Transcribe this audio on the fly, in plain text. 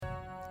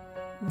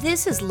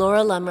This is Laura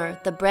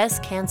Lummer, the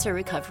Breast Cancer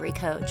Recovery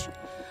Coach.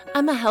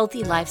 I'm a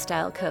healthy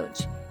lifestyle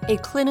coach, a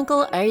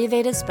clinical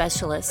Ayurveda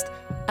specialist,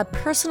 a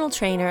personal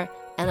trainer,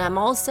 and I'm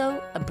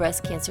also a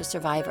breast cancer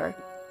survivor.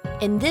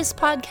 In this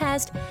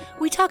podcast,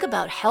 we talk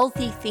about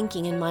healthy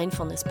thinking and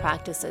mindfulness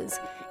practices,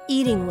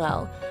 eating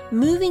well,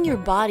 moving your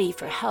body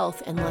for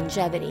health and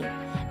longevity,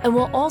 and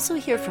we'll also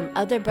hear from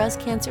other breast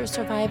cancer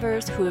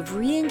survivors who have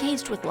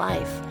re-engaged with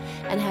life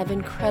and have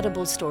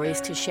incredible stories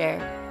to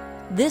share.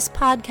 This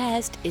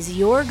podcast is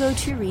your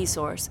go-to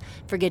resource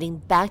for getting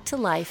back to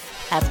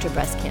life after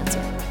breast cancer.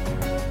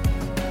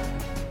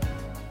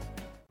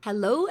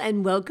 Hello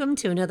and welcome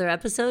to another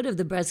episode of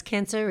the Breast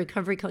Cancer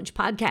Recovery Coach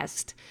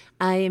podcast.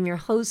 I am your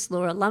host,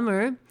 Laura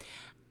Lummer.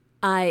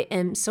 I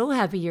am so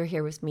happy you're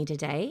here with me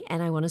today,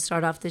 and I want to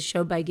start off this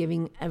show by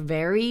giving a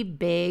very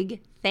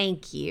big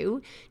thank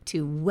you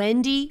to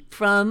Wendy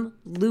from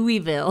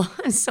Louisville.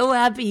 I'm so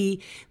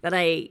happy that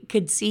I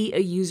could see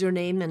a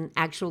username and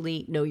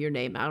actually know your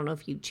name. I don't know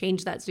if you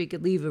changed that so you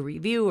could leave a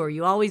review or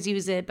you always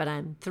use it, but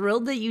I'm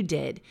thrilled that you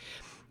did.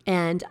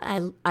 And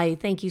I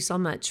thank you so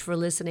much for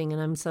listening,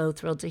 and I'm so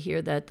thrilled to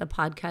hear that the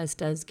podcast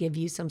does give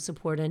you some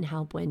support and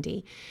help,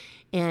 Wendy.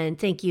 And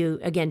thank you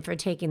again for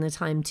taking the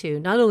time to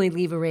not only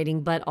leave a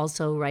rating, but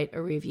also write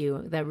a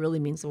review. That really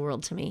means the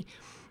world to me.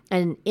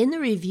 And in the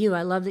review,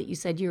 I love that you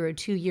said you're a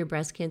 2-year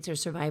breast cancer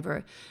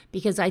survivor,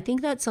 because I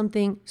think that's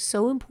something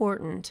so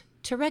important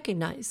to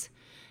recognize,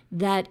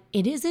 that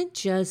it isn't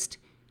just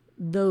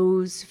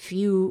those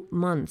few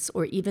months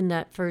or even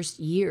that first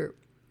year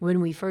when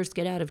we first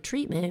get out of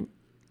treatment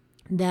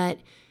that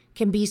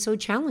can be so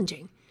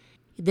challenging.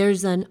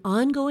 There's an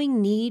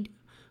ongoing need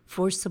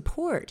for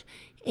support.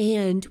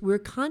 And we're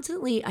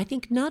constantly, I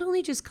think, not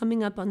only just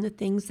coming up on the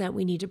things that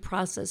we need to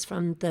process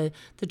from the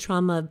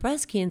trauma of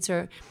breast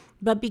cancer,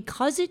 but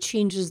because it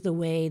changes the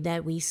way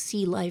that we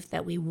see life,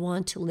 that we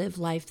want to live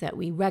life, that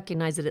we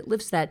recognize that it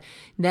lifts that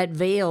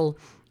veil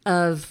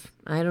of,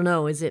 I don't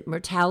know, is it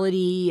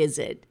mortality?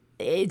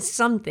 It's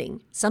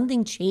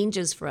something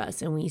changes for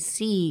us, and we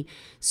see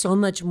so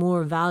much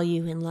more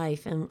value in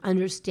life and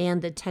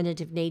understand the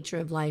tentative nature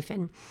of life,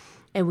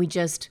 and we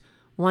just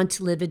want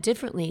to live it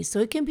differently. So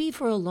it can be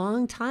for a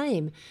long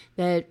time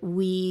that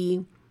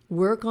we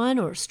work on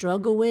or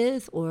struggle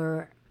with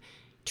or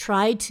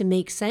try to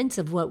make sense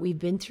of what we've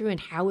been through and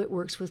how it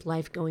works with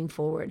life going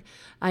forward.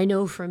 I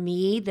know for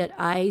me that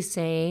I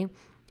say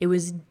it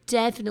was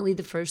definitely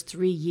the first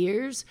 3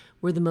 years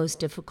were the most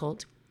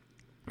difficult.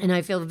 And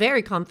I feel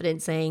very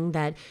confident saying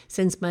that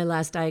since my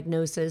last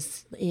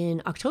diagnosis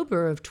in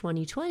October of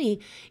 2020,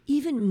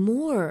 even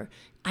more,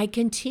 I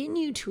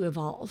continue to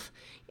evolve.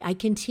 I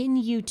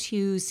continue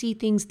to see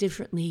things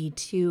differently,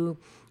 to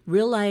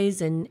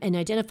realize and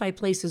identify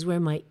places where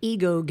my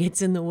ego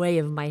gets in the way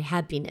of my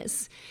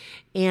happiness.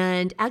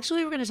 And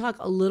actually, we're going to talk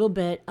a little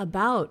bit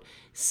about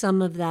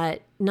some of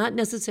that, not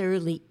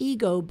necessarily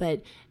ego,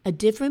 but a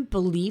different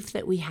belief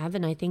that we have.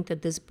 And I think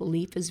that this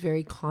belief is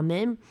very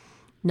common,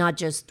 not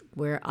just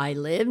where I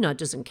live, not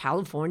just in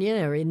California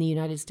or in the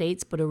United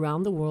States, but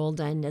around the world,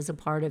 and as a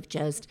part of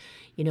just,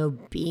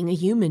 being a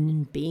human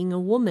and being a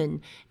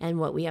woman and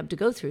what we have to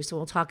go through. So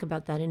we'll talk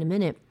about that in a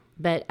minute.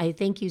 But I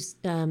thank you,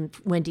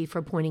 Wendy,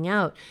 for pointing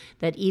out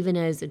that even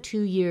as a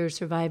 2-year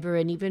survivor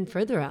and even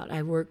further out,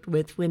 I've worked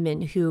with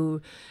women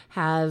who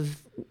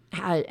have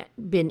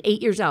been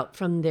 8 years out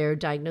from their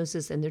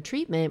diagnosis and their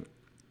treatment,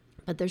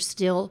 but they're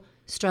still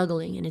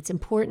struggling. And it's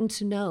important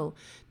to know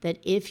that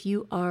if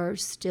you are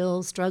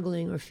still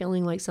struggling or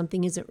feeling like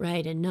something isn't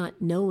right and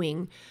not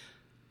knowing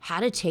how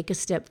to take a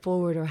step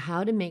forward or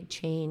how to make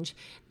change,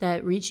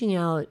 that reaching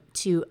out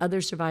to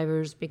other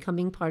survivors,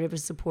 becoming part of a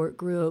support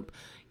group,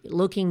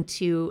 looking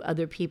to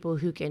other people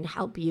who can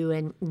help you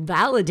and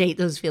validate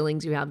those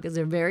feelings you have, because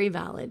they're very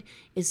valid,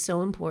 is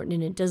so important.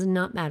 And it does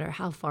not matter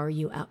how far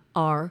you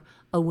are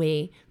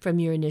away from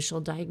your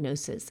initial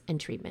diagnosis and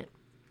treatment.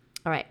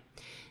 All right.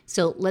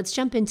 So let's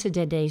jump into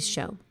today's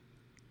show.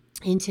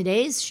 In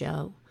today's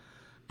show,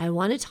 I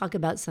want to talk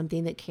about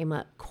something that came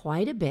up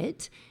quite a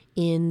bit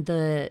in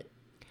the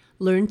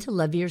Learn to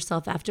Love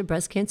Yourself After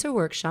Breast Cancer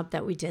workshop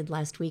that we did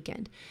last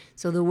weekend.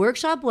 So the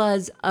workshop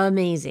was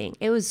amazing.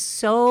 It was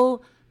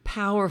so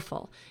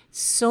powerful.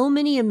 So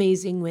many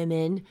amazing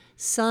women,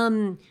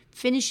 some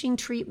finishing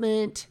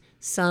treatment,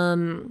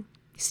 some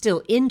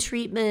still in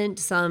treatment,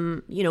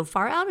 some,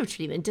 far out of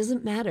treatment. It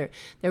doesn't matter.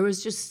 There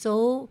was just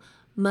so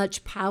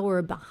much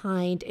power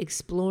behind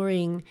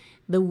exploring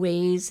the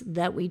ways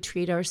that we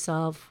treat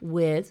ourselves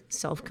with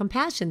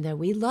self-compassion, that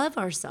we love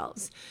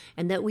ourselves,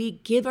 and that we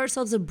give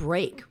ourselves a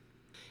break.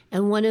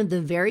 And one of the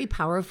very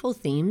powerful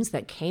themes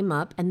that came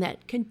up and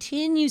that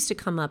continues to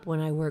come up when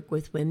I work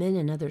with women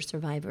and other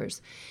survivors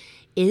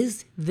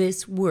is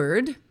this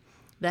word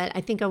that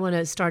I think I want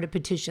to start a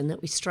petition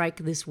that we strike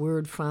this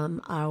word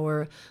from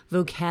our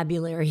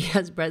vocabulary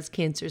as breast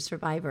cancer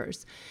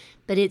survivors.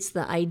 But it's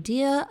the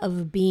idea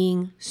of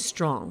being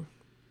strong.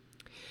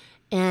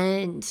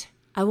 And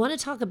I want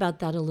to talk about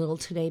that a little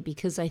today,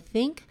 because I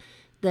think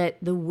that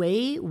the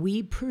way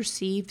we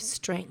perceive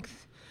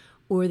strength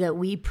or that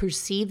we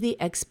perceive the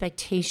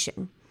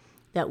expectation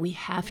that we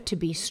have to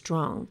be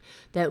strong,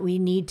 that we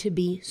need to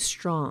be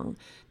strong,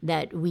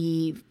 that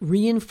we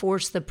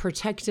reinforce the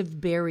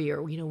protective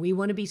barrier. We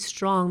want to be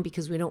strong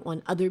because we don't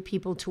want other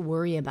people to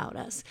worry about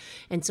us.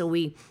 And so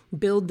we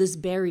build this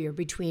barrier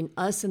between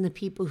us and the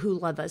people who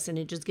love us, and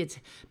it just gets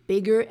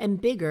bigger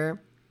and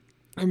bigger.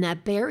 And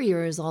that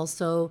barrier is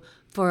also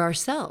for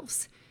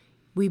ourselves.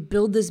 We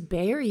build this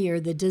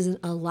barrier that doesn't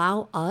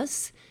allow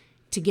us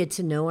to get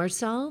to know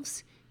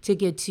ourselves, to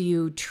get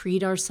to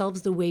treat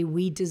ourselves the way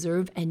we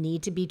deserve and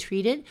need to be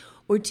treated,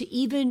 or to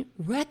even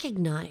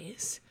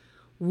recognize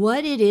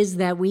what it is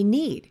that we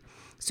need.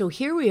 So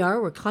here we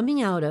are, we're coming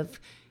out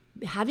of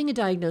having a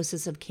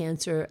diagnosis of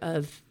cancer,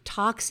 of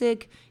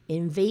toxic,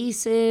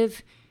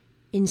 invasive,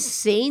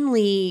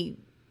 insanely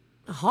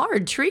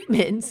hard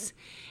treatments,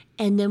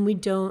 and then we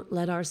don't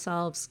let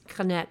ourselves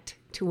connect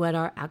to what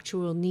our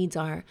actual needs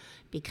are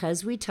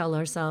because we tell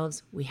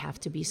ourselves we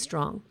have to be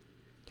strong.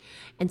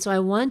 And so I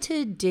want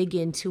to dig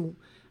into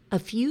a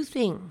few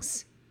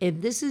things.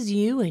 If this is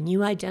you and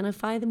you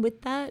identify them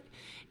with that,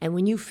 and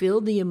when you feel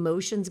the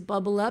emotions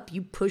bubble up,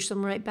 you push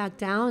them right back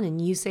down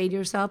and you say to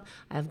yourself,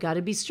 I've got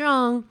to be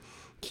strong,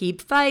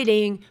 keep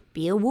fighting,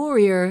 be a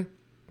warrior,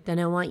 then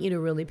I want you to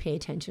really pay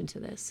attention to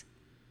this.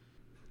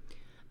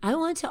 I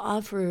want to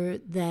offer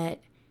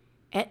that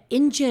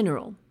in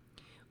general,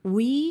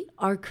 we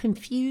are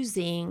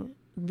confusing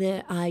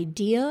the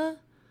idea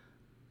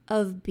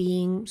of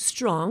being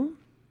strong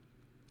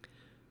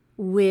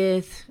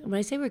with, when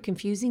I say we're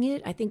confusing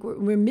it, I think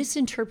we're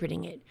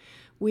misinterpreting it.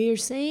 We are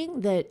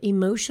saying that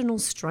emotional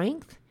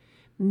strength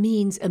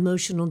means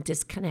emotional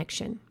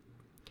disconnection.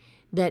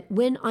 That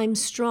when I'm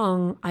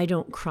strong, I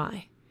don't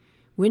cry.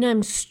 When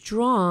I'm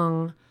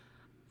strong,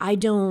 I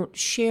don't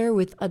share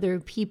with other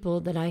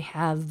people that I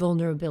have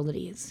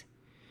vulnerabilities.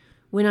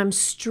 When I'm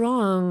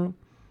strong,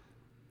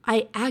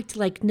 I act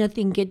like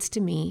nothing gets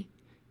to me,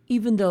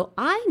 even though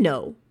I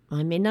know,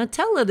 I may not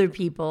tell other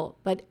people,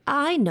 but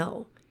I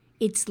know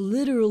it's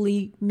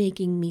literally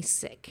making me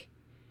sick.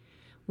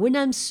 When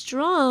I'm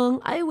strong,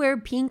 I wear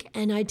pink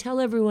and I tell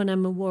everyone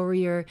I'm a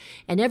warrior,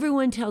 and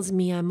everyone tells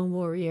me I'm a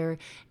warrior.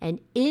 And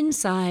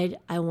inside,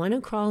 I want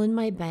to crawl in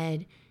my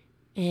bed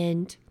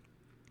and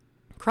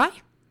cry.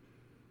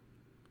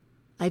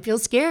 I feel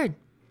scared.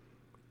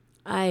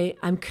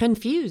 I'm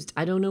confused.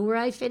 I don't know where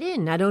I fit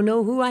in. I don't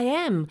know who I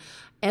am.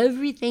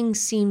 Everything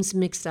seems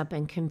mixed up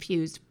and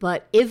confused.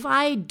 But if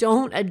I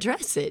don't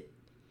address it,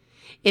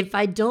 if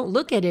I don't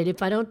look at it,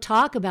 if I don't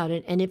talk about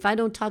it, and if I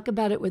don't talk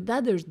about it with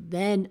others,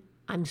 then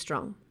I'm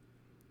strong.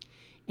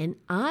 And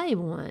I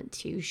want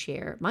to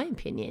share my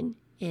opinion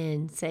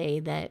and say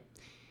that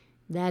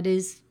that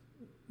is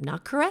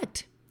not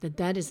correct,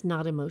 that is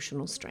not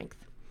emotional strength.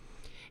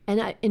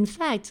 And in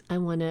fact, I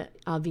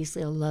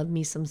love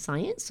me some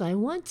science, so I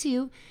want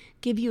to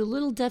give you a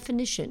little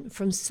definition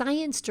from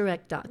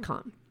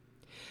ScienceDirect.com.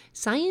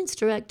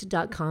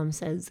 ScienceDirect.com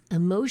says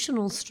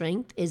emotional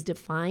strength is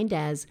defined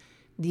as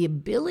the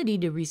ability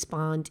to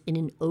respond in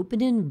an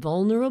open and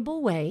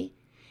vulnerable way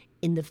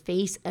in the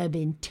face of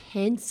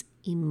intense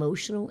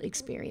emotional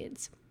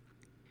experience.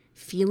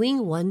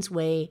 Feeling one's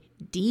way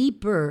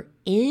deeper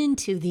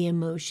into the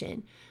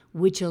emotion,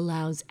 which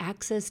allows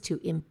access to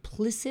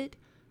implicit,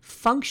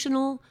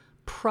 functional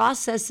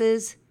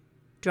processes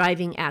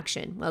driving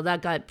action. Well,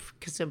 that got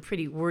some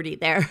pretty wordy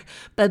there.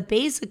 But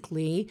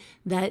basically,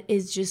 that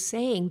is just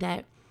saying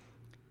that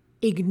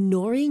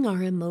ignoring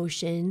our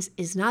emotions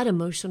is not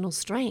emotional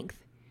strength.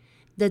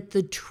 That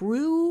the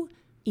true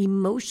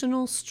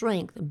emotional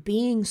strength,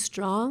 being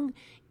strong,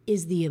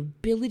 is the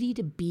ability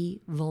to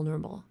be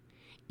vulnerable.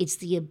 It's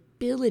the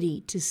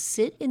ability to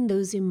sit in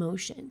those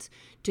emotions,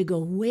 to go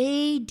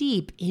way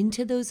deep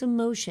into those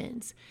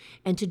emotions,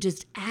 and to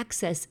just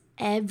access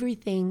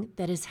everything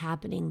that is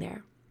happening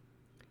there.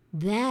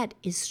 That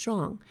is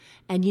strong.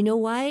 And you know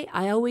why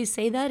I always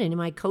say that? And in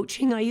my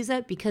coaching, I use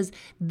that because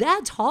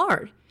that's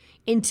hard.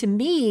 And to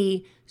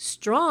me,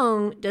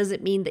 strong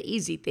doesn't mean the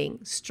easy thing.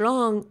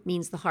 Strong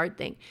means the hard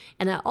thing.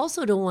 And I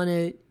also don't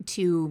want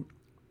to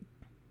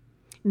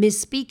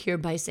misspeak here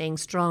by saying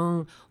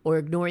strong or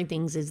ignoring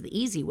things is the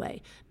easy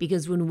way.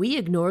 Because when we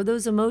ignore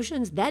those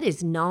emotions, that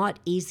is not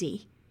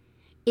easy.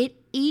 It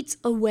eats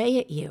away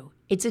at you.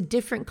 It's a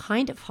different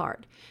kind of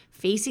hard.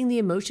 Facing the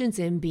emotions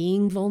and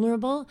being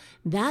vulnerable,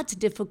 that's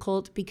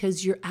difficult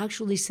because you're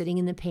actually sitting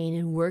in the pain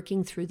and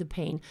working through the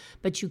pain,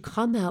 but you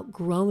come out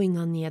growing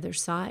on the other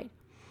side.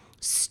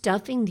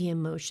 Stuffing the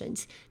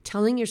emotions,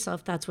 telling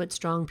yourself that's what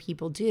strong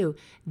people do,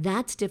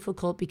 that's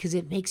difficult because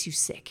it makes you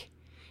sick.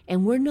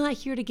 And we're not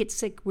here to get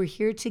sick. We're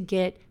here to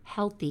get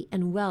healthy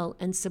and well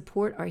and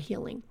support our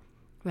healing,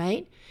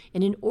 right?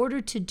 And in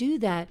order to do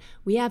that,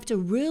 we have to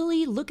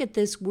really look at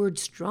this word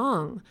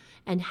strong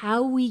and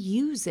how we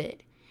use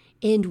it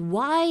and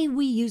why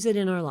we use it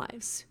in our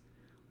lives.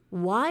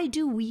 Why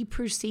do we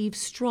perceive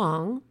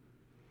strong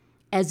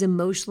as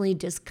emotionally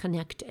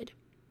disconnected?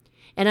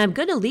 And I'm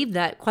going to leave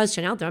that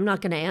question out there. I'm not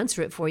going to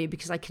answer it for you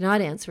because I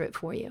cannot answer it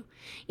for you.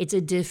 It's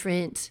a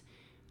different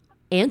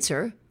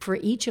answer for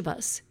each of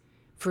us.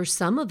 For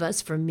some of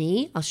us, for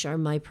me, I'll share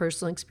my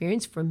personal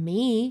experience. For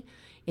me,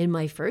 in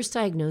my first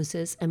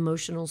diagnosis,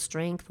 emotional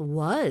strength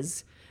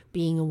was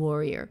being a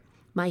warrior.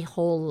 My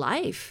whole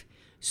life,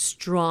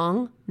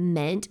 strong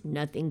meant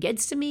nothing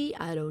gets to me.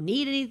 I don't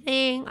need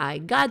anything. I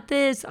got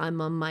this. I'm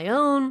on my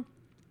own.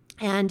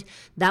 And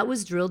that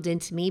was drilled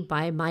into me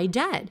by my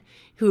dad,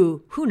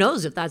 who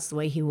knows if that's the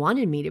way he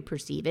wanted me to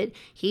perceive it.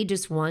 He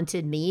just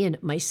wanted me and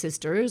my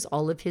sisters,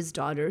 all of his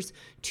daughters,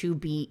 to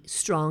be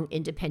strong,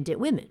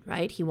 independent women,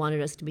 right? He wanted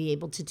us to be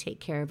able to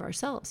take care of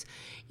ourselves.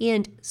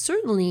 And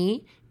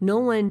certainly no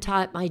one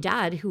taught my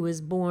dad, who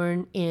was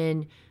born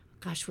in,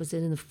 was it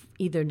in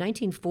either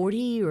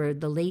 1940 or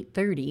the late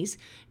 30s?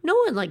 No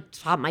one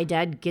taught my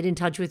dad, get in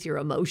touch with your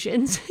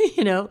emotions,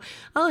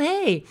 Oh,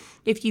 hey,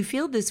 if you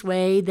feel this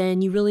way,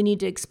 then you really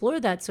need to explore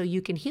that so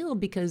you can heal,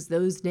 because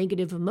those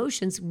negative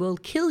emotions will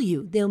kill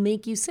you. They'll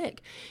make you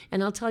sick.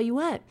 And I'll tell you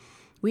what,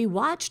 we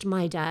watched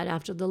my dad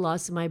after the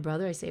loss of my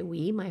brother. I say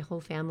we, my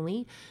whole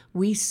family,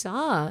 we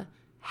saw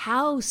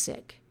how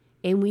sick,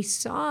 and we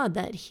saw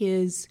that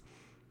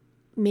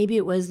maybe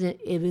it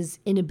was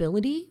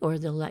inability, or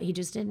he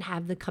just didn't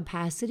have the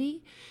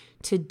capacity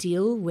to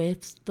deal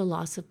with the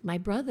loss of my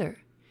brother.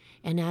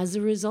 And as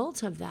a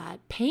result of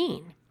that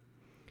pain,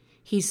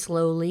 he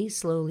slowly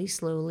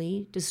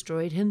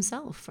destroyed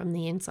himself from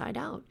the inside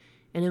out.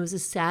 And it was a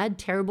sad,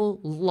 terrible,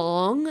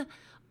 long,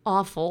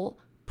 awful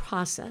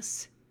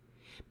process.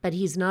 But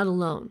he's not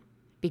alone,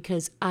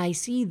 because I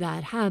see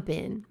that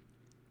happen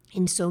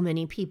in so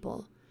many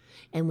people,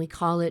 and we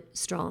call it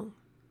strong.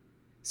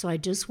 So I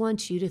just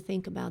want you to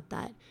think about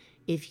that.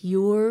 If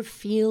you're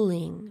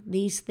feeling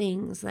these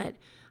things that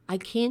I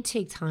can't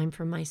take time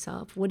for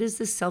myself, what is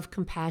this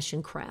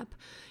self-compassion crap?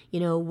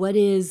 What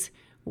is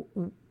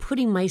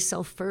putting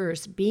myself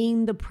first,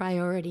 being the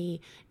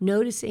priority,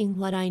 noticing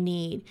what I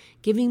need,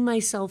 giving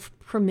myself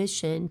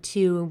permission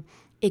to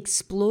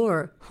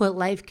explore what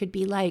life could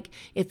be like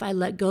if I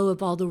let go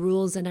of all the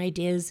rules and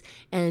ideas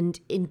and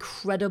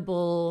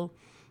incredible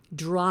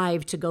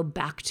drive to go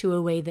back to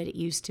a way that it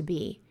used to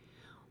be.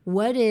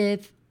 What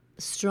if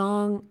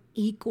strong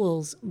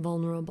equals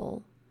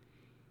vulnerable?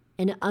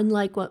 And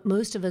unlike what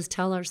most of us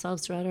tell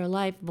ourselves throughout our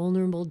life,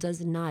 vulnerable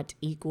does not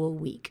equal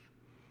weak,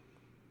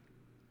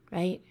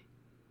 right?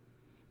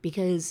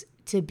 Because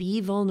to be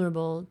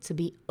vulnerable, to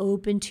be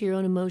open to your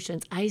own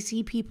emotions, I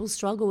see people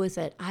struggle with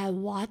it. I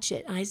watch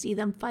it, and I see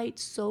them fight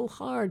so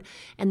hard,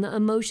 and the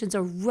emotions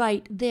are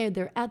right there.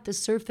 They're at the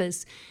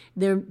surface.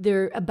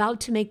 They're about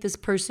to make this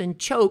person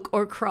choke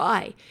or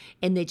cry,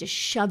 and they just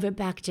shove it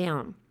back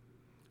down.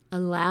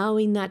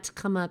 Allowing that to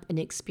come up and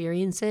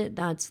experience it,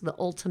 that's the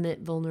ultimate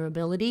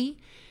vulnerability.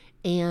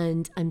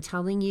 And I'm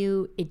telling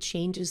you, it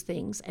changes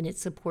things and it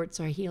supports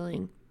our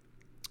healing.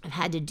 I've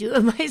had to do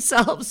it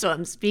myself, so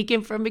I'm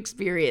speaking from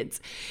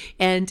experience.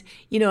 And,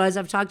 as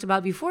I've talked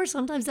about before,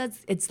 sometimes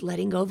it's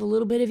letting go of a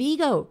little bit of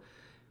ego,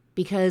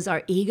 because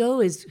our ego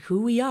is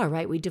who we are,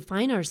 right? We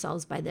define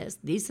ourselves by this.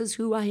 This is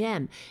who I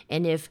am.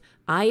 And if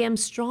I am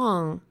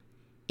strong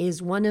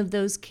is one of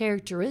those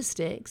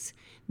characteristics,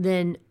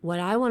 then what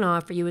I want to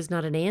offer you is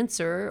not an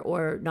answer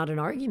or not an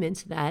argument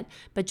to that,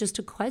 but just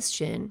a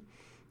question.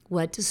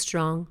 What does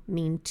strong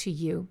mean to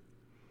you?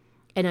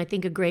 And I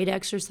think a great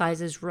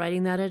exercise is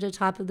writing that at the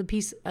top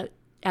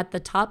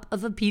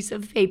of a piece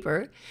of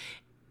paper,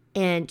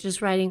 and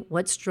just writing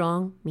what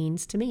strong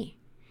means to me.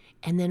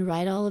 And then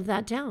write all of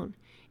that down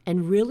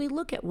and really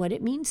look at what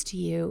it means to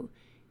you.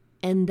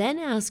 And then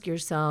ask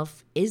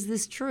yourself, is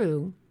this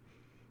true?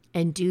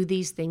 And do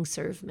these things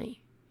serve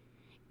me?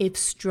 If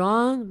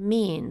strong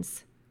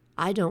means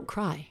I don't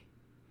cry,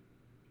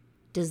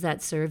 does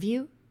that serve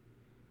you?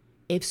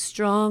 If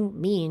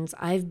strong means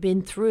I've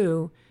been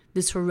through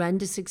this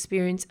horrendous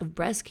experience of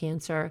breast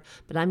cancer,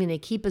 but I'm going to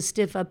keep a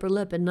stiff upper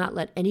lip and not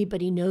let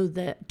anybody know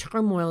the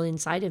turmoil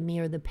inside of me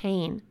or the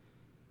pain,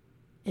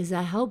 is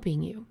that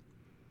helping you?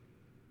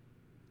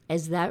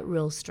 Is that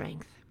real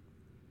strength?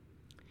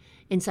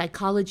 In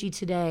psychology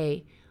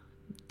today,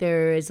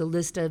 there is a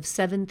list of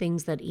 7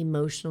 things that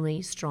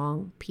emotionally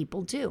strong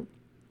people do.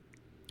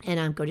 And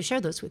I'm going to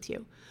share those with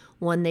you.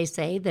 One, they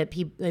say that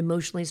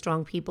emotionally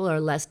strong people are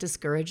less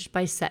discouraged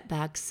by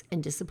setbacks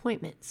and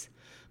disappointments,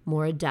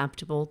 more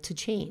adaptable to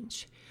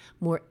change,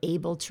 more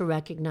able to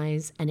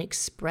recognize and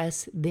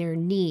express their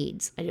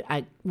needs.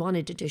 I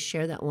wanted to just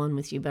share that one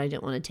with you, but I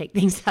didn't want to take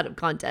things out of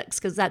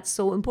context because that's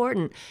so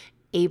important.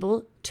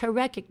 Able to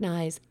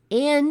recognize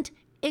and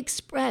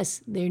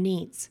express their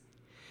needs.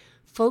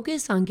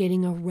 Focus on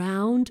getting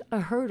around a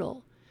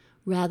hurdle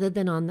rather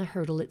than on the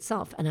hurdle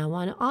itself. And I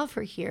want to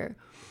offer here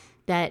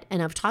that,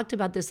 and I've talked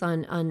about this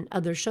on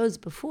other shows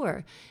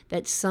before,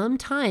 that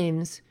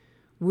sometimes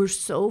we're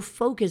so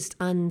focused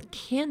on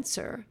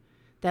cancer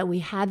that we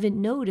haven't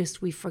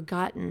noticed we've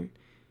forgotten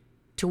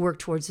to work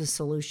towards a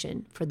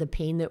solution for the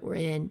pain that we're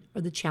in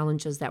or the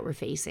challenges that we're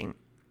facing.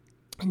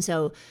 And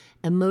so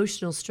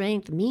emotional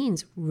strength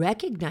means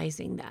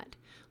recognizing that,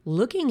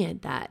 looking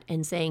at that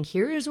and saying,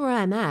 here's where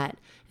I'm at,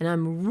 and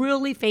I'm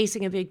really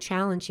facing a big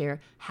challenge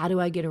here. How do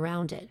I get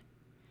around it?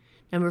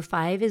 Number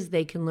 5 is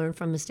they can learn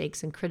from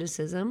mistakes and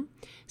criticism.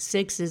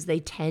 6 is they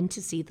tend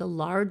to see the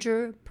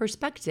larger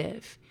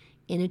perspective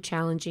in a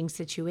challenging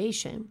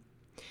situation.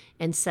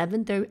 And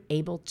 7, they're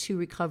able to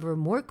recover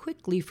more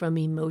quickly from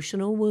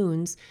emotional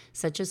wounds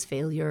such as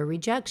failure or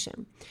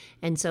rejection.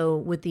 And so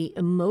with the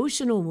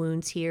emotional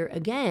wounds here,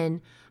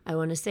 again, I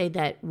want to say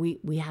that we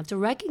have to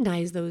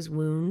recognize those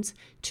wounds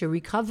to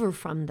recover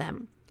from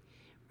them,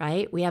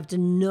 right? We have to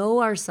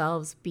know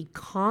ourselves, be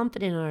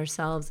confident in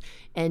ourselves.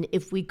 And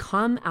if we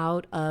come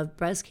out of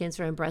breast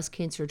cancer and breast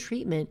cancer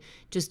treatment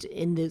just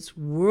in this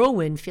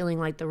whirlwind, feeling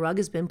like the rug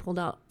has been pulled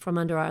out from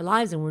under our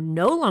lives and we're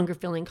no longer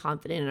feeling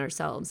confident in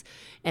ourselves,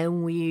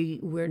 and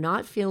we're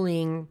not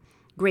feeling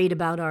great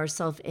about our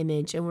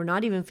self-image, and we're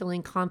not even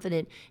feeling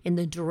confident in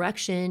the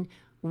direction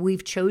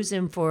we've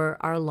chosen for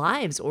our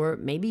lives, or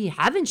maybe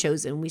haven't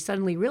chosen, we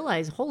suddenly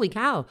realize, holy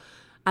cow,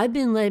 I've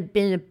been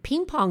a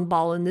ping pong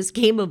ball in this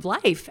game of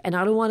life, and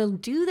I don't want to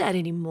do that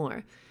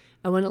anymore.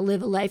 I want to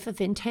live a life of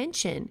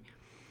intention.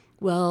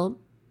 Well,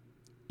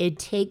 it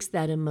takes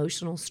that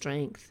emotional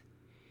strength,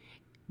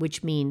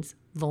 which means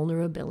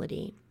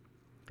vulnerability,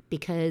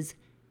 because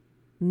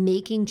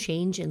making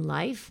change in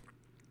life,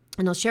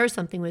 and I'll share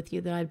something with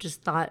you that I've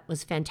just thought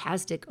was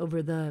fantastic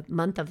over the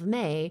month of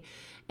May.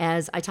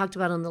 As I talked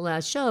about on the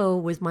last show,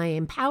 with my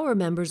Empower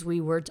members, we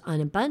worked on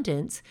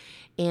abundance.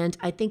 And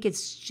I think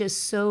it's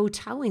just so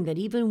telling that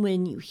even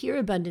when you hear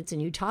abundance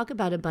and you talk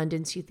about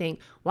abundance, you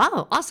think,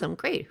 wow, awesome,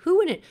 great. Who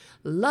wouldn't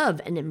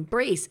love and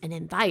embrace and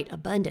invite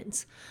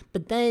abundance?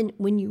 But then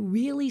when you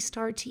really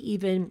start to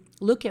even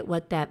look at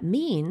what that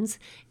means,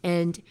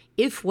 and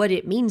if what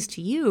it means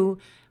to you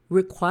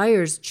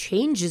requires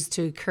changes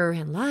to occur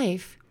in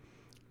life,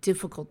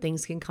 difficult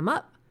things can come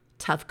up.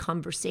 Tough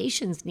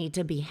conversations need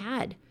to be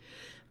had.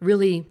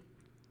 Really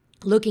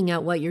looking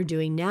at what you're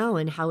doing now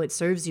and how it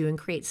serves you and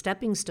create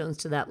stepping stones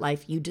to that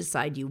life you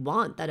decide you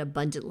want, that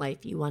abundant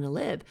life you want to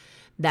live.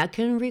 That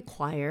can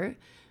require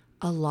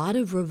a lot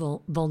of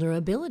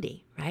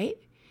vulnerability, right?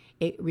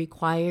 It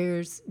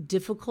requires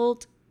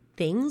difficult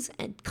things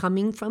and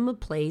coming from a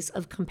place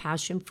of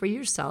compassion for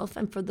yourself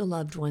and for the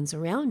loved ones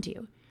around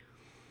you.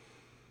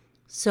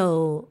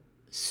 So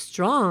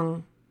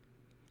strong,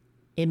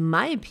 in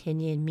my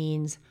opinion,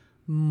 means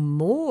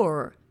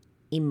more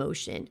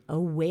emotion,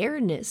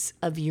 awareness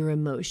of your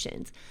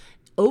emotions,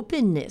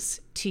 openness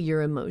to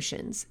your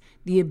emotions,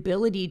 the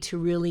ability to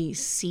really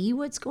see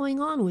what's going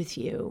on with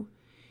you,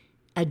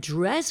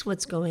 address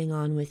what's going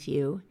on with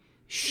you,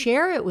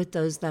 share it with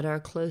those that are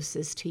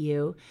closest to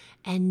you,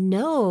 and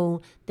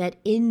know that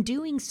in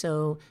doing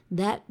so,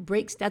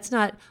 that's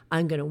not,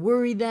 I'm going to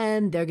worry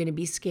them, they're going to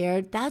be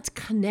scared. That's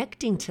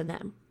connecting to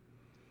them.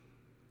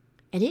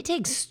 And it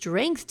takes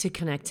strength to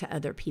connect to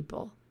other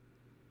people,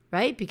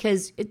 right?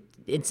 Because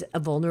it's a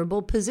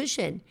vulnerable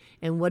position.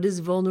 And what does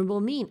vulnerable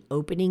mean?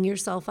 Opening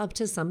yourself up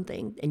to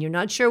something. And you're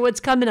not sure what's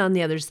coming on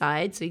the other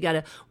side. So you got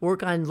to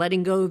work on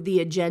letting go of the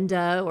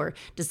agenda or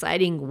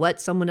deciding what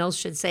someone else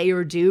should say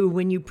or do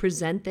when you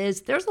present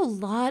this. There's a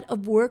lot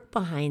of work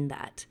behind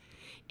that.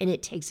 And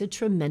it takes a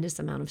tremendous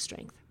amount of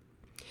strength.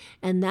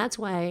 And that's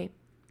why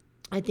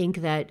I think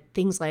that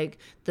things like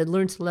the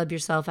Learn to Love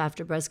Yourself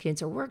After Breast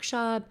Cancer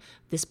workshop,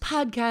 this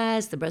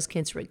podcast, the Breast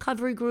Cancer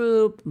Recovery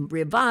Group,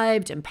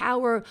 Revived,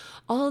 Empower,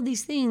 all of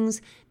these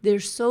things, they're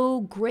so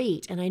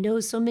great. And I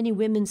know so many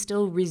women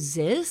still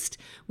resist.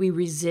 We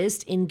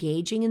resist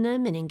engaging in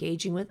them and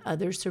engaging with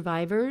other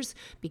survivors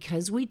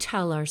because we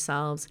tell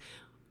ourselves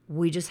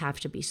we just have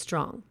to be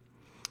strong.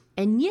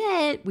 And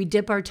yet we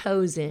dip our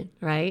toes in,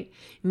 right?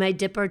 We might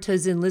dip our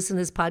toes in, listen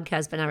to this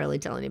podcast, but not really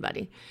tell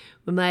anybody.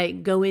 We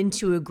might go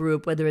into a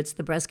group, whether it's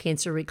the Breast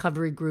Cancer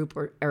Recovery Group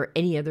or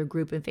any other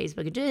group in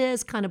Facebook, and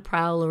just kind of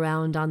prowl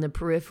around on the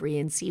periphery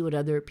and see what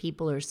other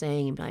people are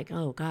saying and be like,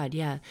 oh God,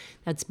 yeah,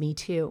 that's me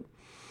too.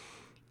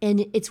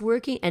 And it's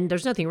working, and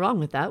there's nothing wrong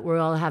with that. We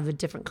all have a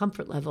different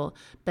comfort level.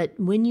 But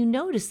when you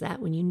notice that,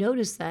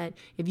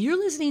 if you're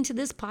listening to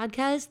this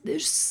podcast,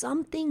 there's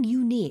something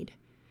you need.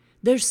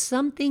 There's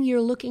something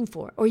you're looking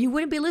for, or you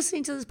wouldn't be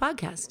listening to this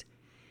podcast,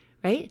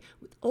 right?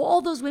 All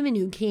those women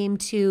who came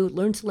to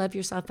Learn to Love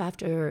Yourself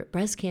After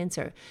Breast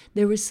Cancer,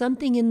 there was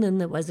something in them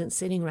that wasn't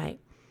sitting right.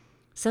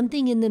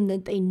 Something in them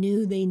that they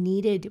knew they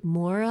needed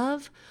more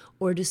of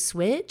or to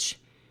switch,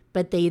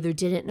 but they either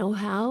didn't know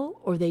how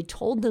or they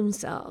told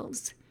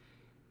themselves,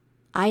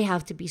 I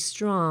have to be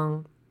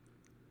strong.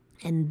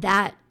 And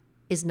that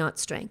is not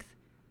strength.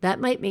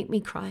 That might make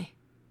me cry,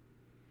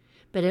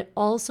 but it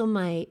also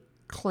might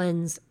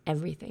cleanse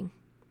everything.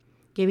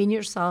 Giving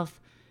yourself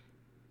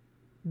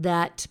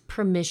that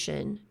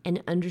permission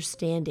and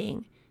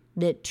understanding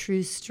that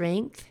true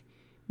strength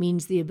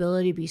means the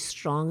ability to be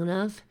strong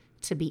enough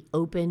to be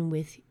open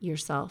with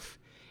yourself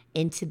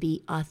and to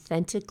be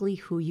authentically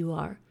who you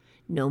are.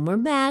 No more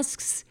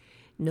masks.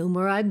 No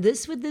more I'm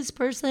this with this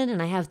person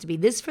and I have to be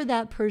this for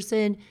that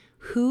person.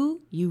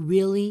 Who you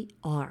really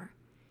are.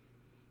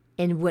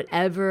 And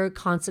whatever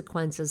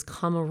consequences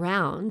come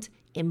around,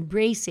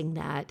 embracing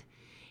that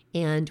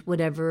and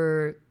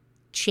whatever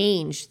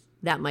change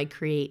that might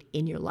create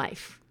in your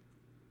life.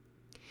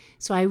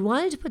 So I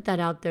wanted to put that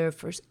out there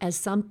as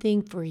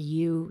something for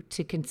you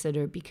to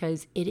consider,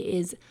 because it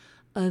is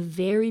a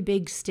very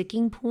big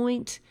sticking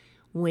point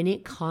when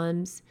it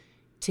comes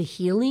to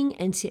healing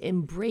and to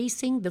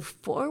embracing the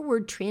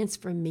forward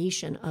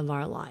transformation of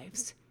our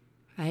lives,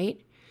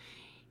 right?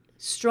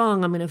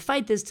 Strong, I'm going to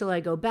fight this till I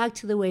go back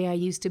to the way I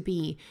used to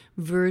be,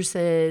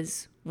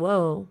 versus,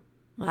 whoa,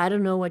 I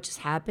don't know what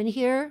just happened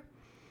here,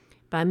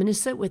 but I'm going to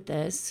sit with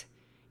this,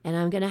 and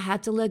I'm going to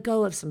have to let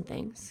go of some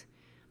things.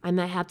 I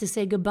might have to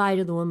say goodbye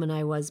to the woman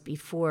I was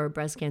before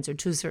breast cancer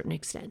to a certain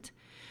extent.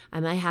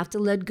 I might have to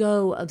let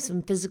go of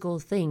some physical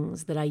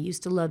things that I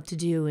used to love to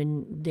do,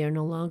 and they're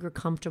no longer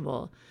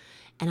comfortable.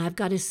 And I've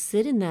got to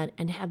sit in that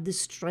and have the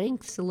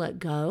strength to let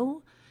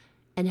go,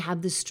 and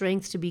have the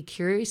strength to be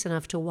curious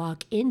enough to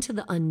walk into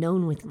the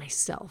unknown with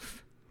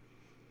myself.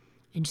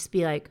 And just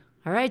be like,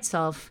 all right,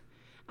 self,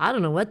 I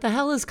don't know what the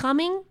hell is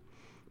coming,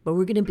 but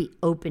we're going to be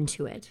open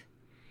to it.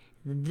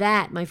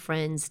 That, my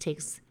friends,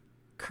 takes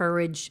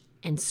courage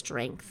and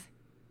strength.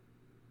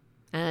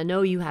 And I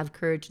know you have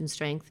courage and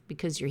strength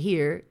because you're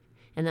here,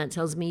 and that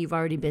tells me you've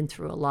already been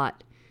through a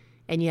lot,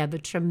 and you have a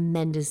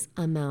tremendous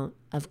amount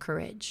of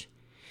courage.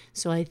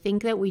 So I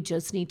think that we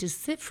just need to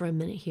sit for a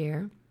minute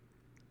here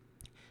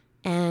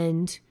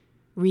and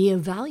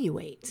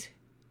reevaluate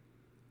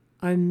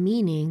our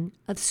meaning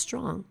of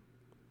strong.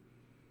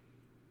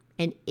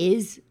 And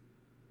is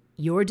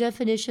your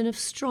definition of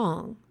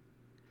strong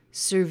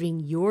serving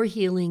your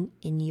healing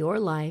in your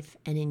life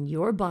and in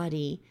your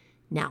body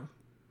now?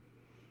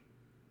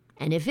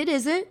 And if it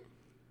isn't,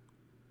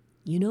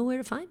 you know where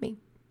to find me.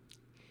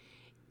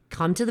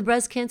 Come to the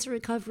Breast Cancer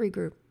Recovery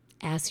Group.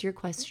 Ask your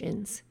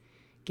questions.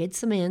 Get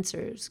some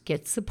answers.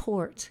 Get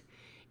support.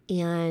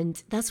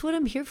 And that's what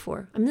I'm here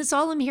for. That's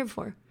all I'm here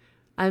for.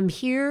 I'm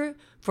here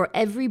for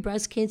every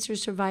breast cancer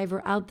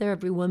survivor out there,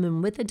 every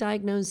woman with a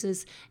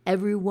diagnosis,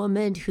 every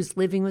woman who's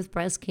living with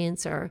breast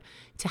cancer,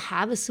 to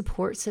have a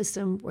support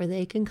system where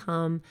they can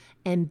come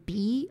and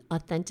be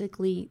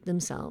authentically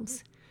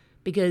themselves.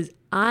 Because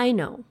I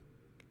know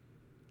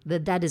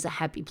that that is a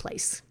happy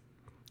place.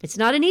 It's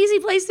not an easy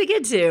place to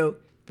get to,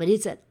 but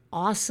it's an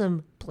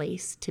awesome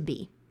place to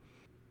be.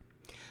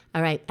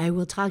 All right, I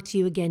will talk to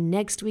you again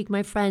next week,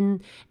 my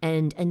friend.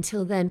 And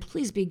until then,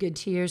 please be good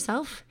to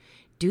yourself.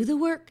 Do the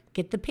work,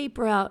 get the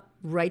paper out,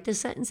 write the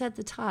sentence at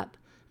the top,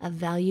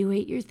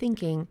 evaluate your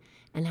thinking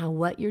and how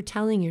what you're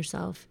telling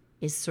yourself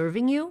is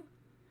serving you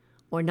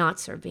or not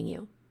serving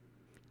you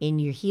in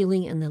your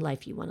healing and the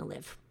life you want to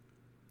live.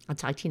 I'll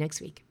talk to you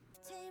next week.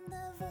 Tame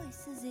the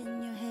voices in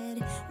your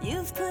head.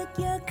 You've put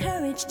your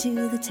courage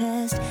to the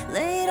test,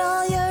 laid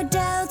all your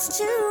doubts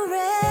to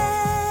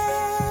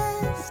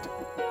rest.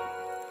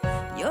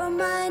 Your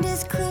mind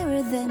is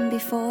clearer than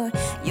before.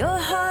 Your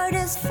heart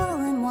is full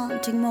and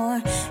wanting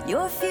more.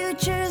 Your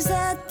future's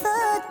at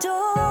the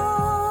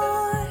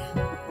door.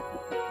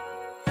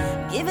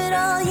 Give it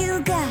all you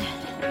got.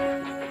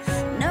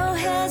 No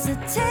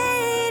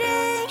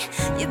hesitating.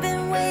 You've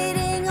been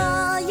waiting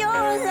all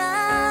your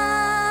life.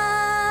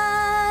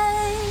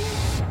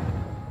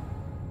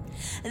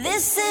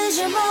 This is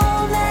your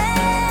moment.